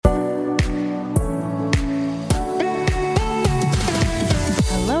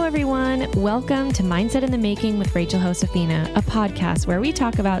Welcome to Mindset in the Making with Rachel Josefina, a podcast where we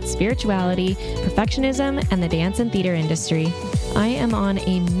talk about spirituality, perfectionism, and the dance and theater industry. I am on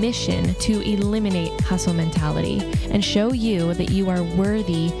a mission to eliminate hustle mentality and show you that you are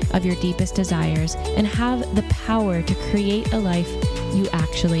worthy of your deepest desires and have the power to create a life you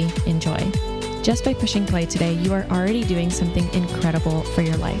actually enjoy. Just by pushing play today, you are already doing something incredible for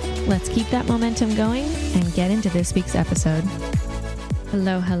your life. Let's keep that momentum going and get into this week's episode.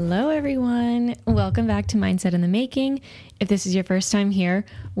 Hello, everyone. Welcome back to Mindset in the Making. If this is your first time here,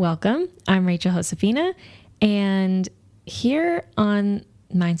 welcome. I'm Rachel Josefina, and here on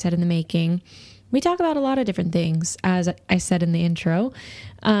Mindset in the Making, we talk about a lot of different things, as I said in the intro.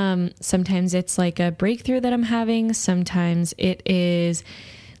 Sometimes it's like a breakthrough that I'm having. Sometimes it is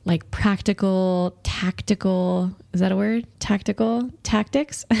like practical, tactical, is that a word? Tactical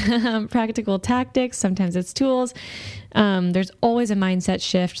tactics, practical tactics. Sometimes it's tools. There's always a mindset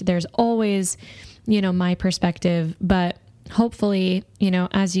shift. There's always, my perspective, but hopefully,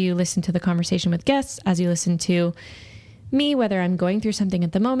 as you listen to the conversation with guests, as you listen to me, whether I'm going through something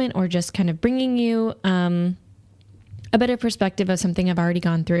at the moment or just kind of bringing you, a better perspective of something I've already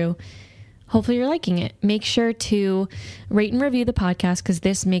gone through, hopefully you're liking it. Make sure to rate and review the podcast because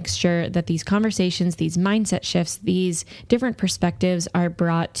this makes sure that these conversations, these mindset shifts, these different perspectives are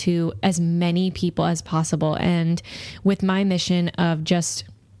brought to as many people as possible. And with my mission of just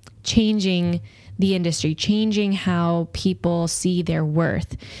changing the industry, changing how people see their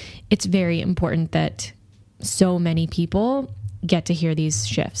worth, it's very important that so many people get to hear these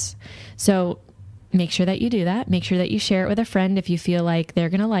shifts. So make sure that you do that. Make sure that you share it with a friend if you feel like they're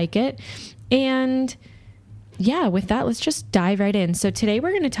going to like it. And yeah, with that, let's just dive right in. So today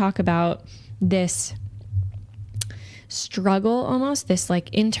we're going to talk about this struggle, almost this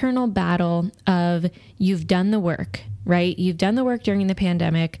like internal battle of you've done the work, right? You've done the work during the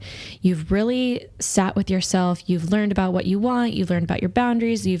pandemic. You've really sat with yourself. You've learned about what you want. You've learned about your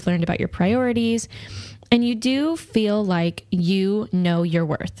boundaries. You've learned about your priorities. And you do feel like you know your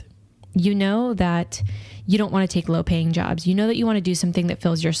worth. You know that you don't want to take low-paying jobs. You know that you want to do something that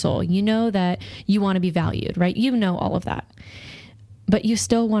fills your soul. You know that you want to be valued, right? You know all of that. But you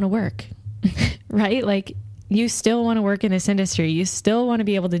still want to work, right? Like you still want to work in this industry. You still want to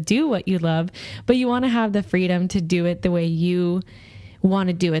be able to do what you love, but you want to have the freedom to do it the way you want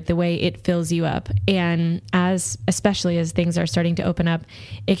to do it, the way it fills you up. And especially as things are starting to open up,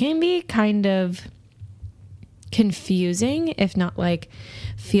 it can be kind of confusing, if not like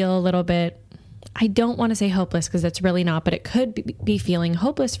feel a little bit, I don't want to say hopeless because that's really not, but it could be feeling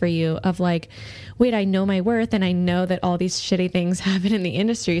hopeless for you of like, wait, I know my worth and I know that all these shitty things happen in the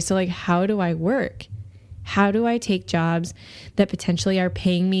industry. So like, how do I work? How do I take jobs that potentially are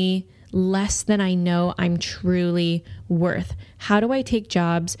paying me less than I know I'm truly worth? How do I take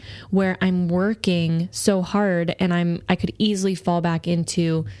jobs where I'm working so hard and I could easily fall back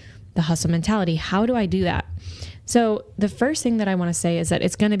into the hustle mentality? How do I do that? So the first thing that I want to say is that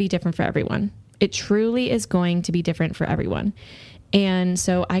it's going to be different for everyone. It truly is going to be different for everyone. And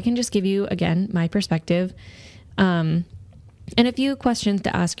so I can just give you, again, my perspective, and a few questions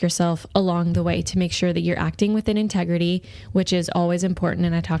to ask yourself along the way to make sure that you're acting within integrity, which is always important.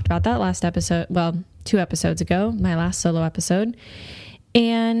 And I talked about that last episode, 2 episodes ago, my last solo episode.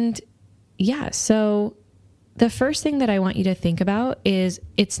 And yeah, so the first thing that I want you to think about is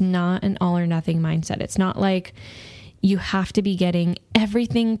it's not an all or nothing mindset. It's not like you have to be getting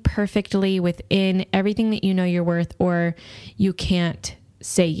everything perfectly within everything that you know you're worth, or you can't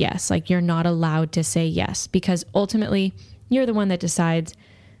say yes. Like you're not allowed to say yes because ultimately you're the one that decides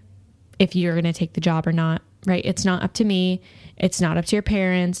if you're going to take the job or not, right? It's not up to me. It's not up to your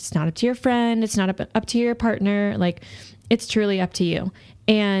parents. It's not up to your friend. It's not up to your partner. Like it's truly up to you.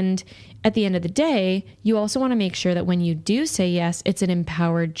 And at the end of the day, you also want to make sure that when you do say yes, it's an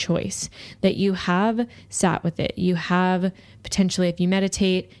empowered choice, that you have sat with it. You have potentially, if you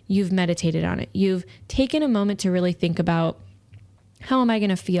meditate, you've meditated on it. You've taken a moment to really think about, how am I going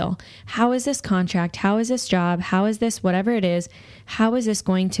to feel? How is this contract? How is this job? How is this, whatever it is, how is this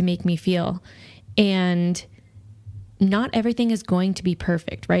going to make me feel? And not everything is going to be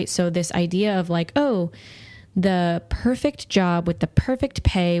perfect, right? So this idea of like, oh, the perfect job with the perfect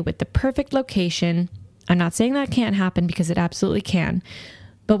pay, with the perfect location. I'm not saying that can't happen because it absolutely can,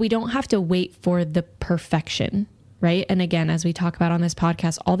 but we don't have to wait for the perfection, right? And again, as we talk about on this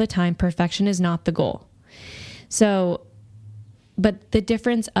podcast all the time, perfection is not the goal. So, but the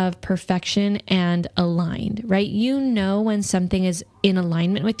difference of perfection and aligned, right? You know when something is in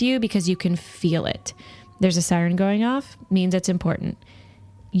alignment with you because you can feel it. There's a siren going off, means it's important.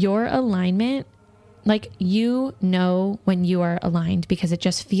 Your alignment Like, you know when you are aligned because it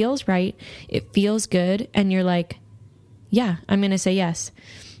just feels right. It feels good. And you're like, yeah, I'm going to say yes.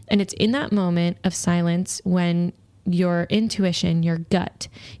 And it's in that moment of silence when your intuition, your gut,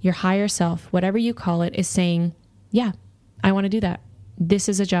 your higher self, whatever you call it, is saying, yeah, I want to do that. This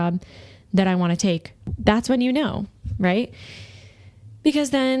is a job that I want to take. That's when you know, right?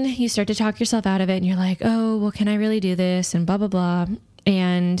 Because then you start to talk yourself out of it and you're like, oh, well, can I really do this? And blah, blah, blah.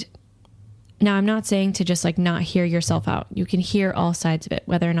 And now I'm not saying to just like not hear yourself out. You can hear all sides of it,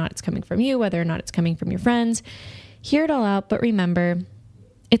 whether or not it's coming from you, whether or not it's coming from your friends. Hear it all out. But remember,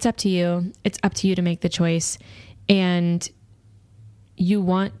 it's up to you. It's up to you to make the choice. And you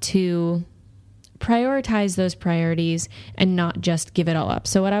want to prioritize those priorities and not just give it all up.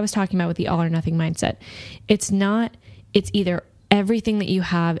 So what I was talking about with the all or nothing mindset, it's either everything that you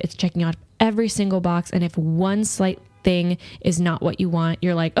have, it's checking out every single box. And if one slight thing is not what you want,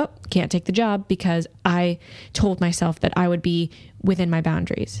 you're like, oh, can't take the job because I told myself that I would be within my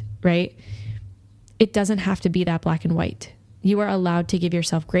boundaries, right? It doesn't have to be that black and white. You are allowed to give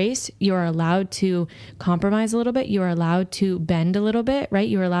yourself grace. You are allowed to compromise a little bit. You are allowed to bend a little bit, right?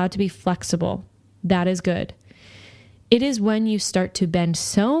 You are allowed to be flexible. That is good. It is when you start to bend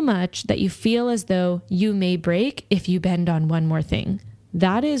so much that you feel as though you may break if you bend on one more thing.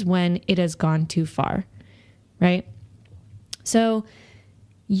 That is when it has gone too far, right? So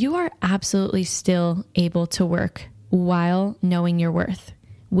you are absolutely still able to work while knowing your worth.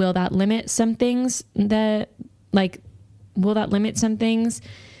 Will that limit some things in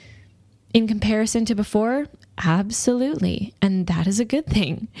comparison to before? Absolutely. And that is a good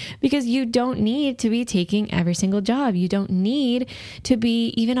thing because you don't need to be taking every single job. You don't need to be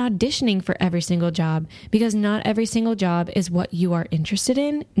even auditioning for every single job because not every single job is what you are interested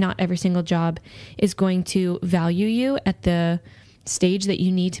in. Not every single job is going to value you at the stage that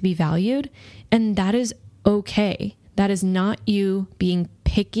you need to be valued. And that is okay. That is not you being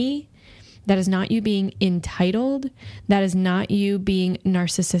picky. That is not you being entitled. That is not you being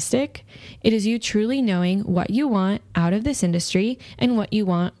narcissistic. It is you truly knowing what you want out of this industry and what you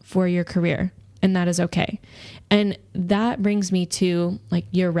want for your career. And that is okay. And that brings me to like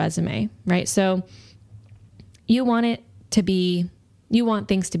your resume, right? So you want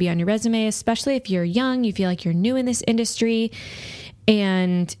things to be on your resume, especially if you're young, you feel like you're new in this industry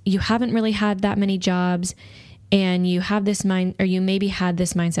and you haven't really had that many jobs. And you have this you maybe had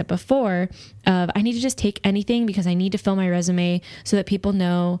this mindset before of, I need to just take anything because I need to fill my resume so that people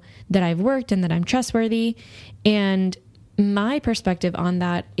know that I've worked and that I'm trustworthy. And my perspective on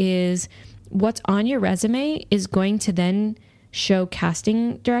that is what's on your resume is going to then show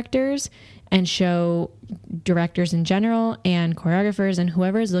casting directors and show directors in general and choreographers and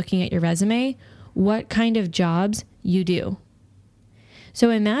whoever is looking at your resume, what kind of jobs you do. So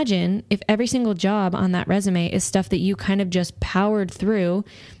imagine if every single job on that resume is stuff that you kind of just powered through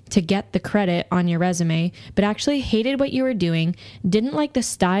to get the credit on your resume, but actually hated what you were doing, didn't like the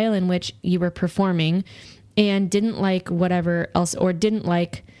style in which you were performing, and didn't like whatever else, or didn't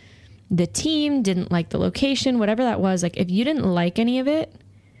like the team, didn't like the location, whatever that was. Like if you didn't like any of it,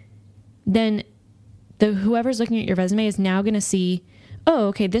 then whoever's looking at your resume is now going to see, oh,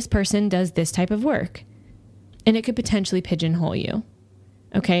 okay, this person does this type of work. And it could potentially pigeonhole you.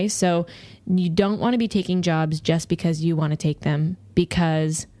 Okay, so you don't want to be taking jobs just because you want to take them,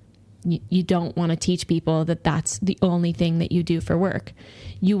 because you don't want to teach people that that's the only thing that you do for work.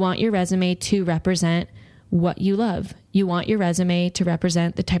 You want your resume to represent what you love. You want your resume to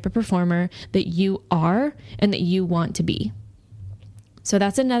represent the type of performer that you are and that you want to be. So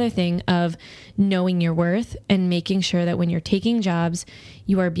that's another thing of knowing your worth and making sure that when you're taking jobs,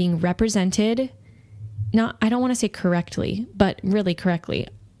 you are being represented. I don't want to say correctly, but really correctly.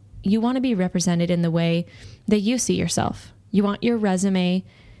 You want to be represented in the way that you see yourself. You want your resume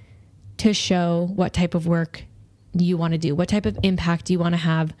to show what type of work you want to do, what type of impact you want to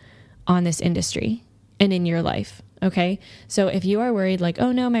have on this industry and in your life. Okay. So if you are worried like,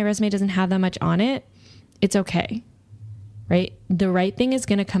 oh no, my resume doesn't have that much on it, it's okay. Right? The right thing is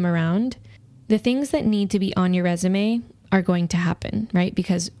going to come around. The things that need to be on your resume are going to happen, right?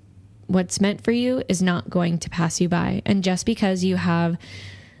 Because what's meant for you is not going to pass you by. And just because you have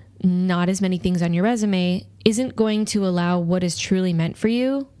not as many things on your resume isn't going to allow what is truly meant for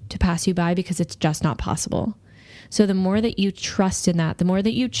you to pass you by, because it's just not possible. So the more that you trust in that, the more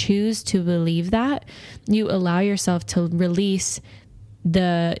that you choose to believe that, you allow yourself to release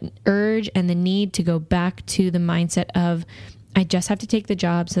the urge and the need to go back to the mindset of, I just have to take the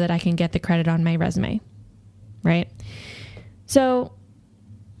job so that I can get the credit on my resume, right? So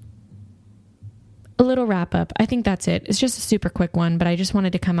a little wrap up. I think that's it. It's just a super quick one, but I just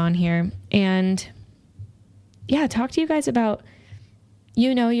wanted to come on here and yeah, talk to you guys about,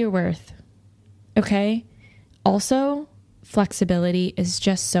 you know, your worth. Okay. Also, flexibility is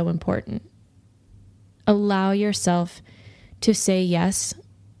just so important. Allow yourself to say yes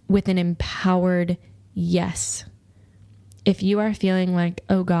with an empowered yes. If you are feeling like,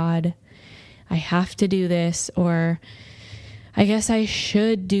 oh God, I have to do this, or I guess I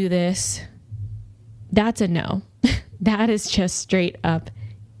should do this, that's a no. That is just straight up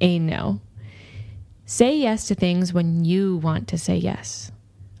a no. Say yes to things when you want to say yes.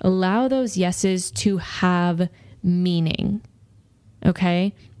 Allow those yeses to have meaning.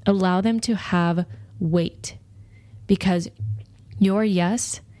 Okay? Allow them to have weight, because your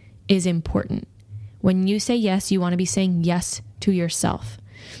yes is important. When you say yes, you want to be saying yes to yourself.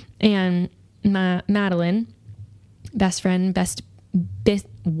 And Madeline, best friend,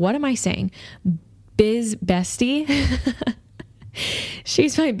 what am I saying? Biz bestie.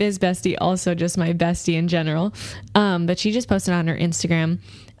 She's my biz bestie, also just my bestie in general. But she just posted on her Instagram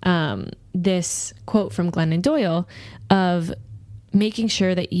this quote from Glennon Doyle of making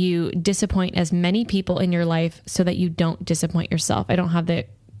sure that you disappoint as many people in your life so that you don't disappoint yourself. I don't have the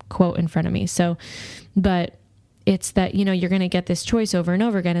quote in front of me. But it's that, you know, you're going to get this choice over and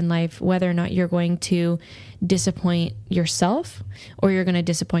over again in life, whether or not you're going to disappoint yourself or you're going to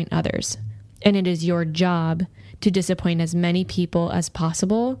disappoint others. And it is your job to disappoint as many people as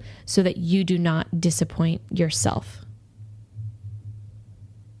possible so that you do not disappoint yourself.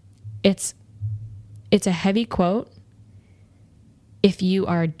 It's a heavy quote. If you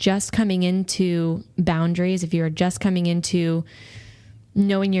are just coming into boundaries, if you are just coming into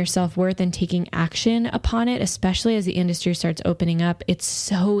knowing your self-worth and taking action upon it, especially as the industry starts opening up, it's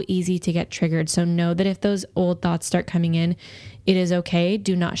so easy to get triggered. So know that if those old thoughts start coming in, it is okay.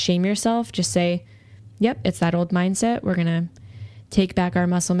 Do not shame yourself. Just say, yep, it's that old mindset. We're going to take back our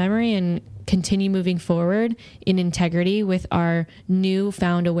muscle memory and continue moving forward in integrity with our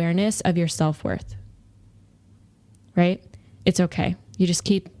newfound awareness of your self-worth. Right? It's okay. You just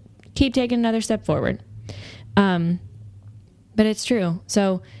keep taking another step forward. But it's true.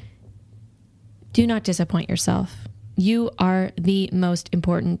 So do not disappoint yourself. You are the most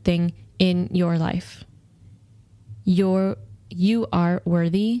important thing in your life. You are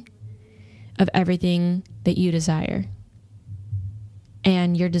worthy of everything that you desire.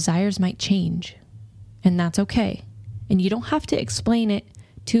 And your desires might change. And that's okay. And you don't have to explain it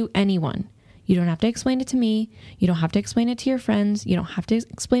to anyone. You don't have to explain it to me. You don't have to explain it to your friends. You don't have to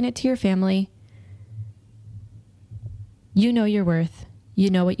explain it to your family. You know your worth. You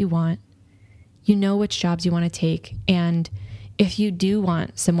know what you want. You know which jobs you want to take. And if you do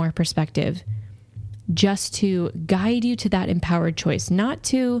want some more perspective, just to guide you to that empowered choice, not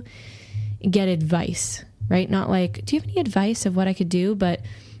to get advice, right? Not like, do you have any advice of what I could do? But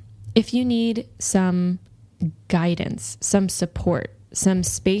if you need some guidance, some support, some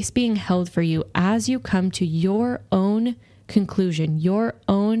space being held for you as you come to your own conclusion, your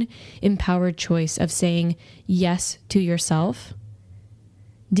own empowered choice of saying yes to yourself,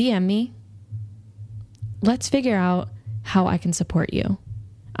 DM me. Let's figure out how I can support you.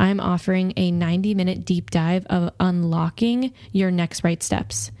 I'm offering a 90-minute deep dive of unlocking your next right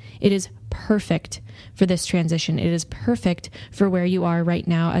steps. It is perfect for this transition. It is perfect for where you are right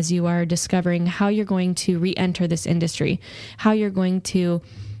now as you are discovering how you're going to re-enter this industry, how you're going to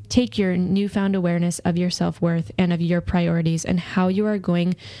take your newfound awareness of your self-worth and of your priorities, and how you are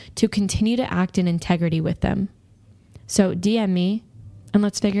going to continue to act in integrity with them. So DM me and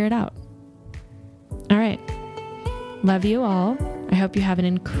let's figure it out. All right. Love you all. I hope you have an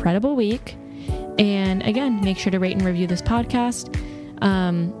incredible week. And again, make sure to rate and review this podcast.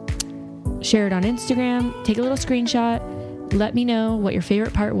 Share it on Instagram. Take a little screenshot. Let me know what your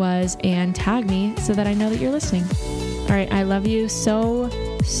favorite part was and tag me so that I know that you're listening. All right. I love you so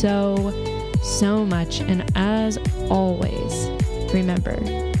much. And as always, remember,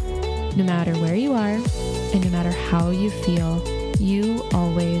 no matter where you are and no matter how you feel, you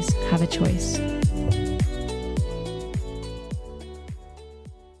always have a choice.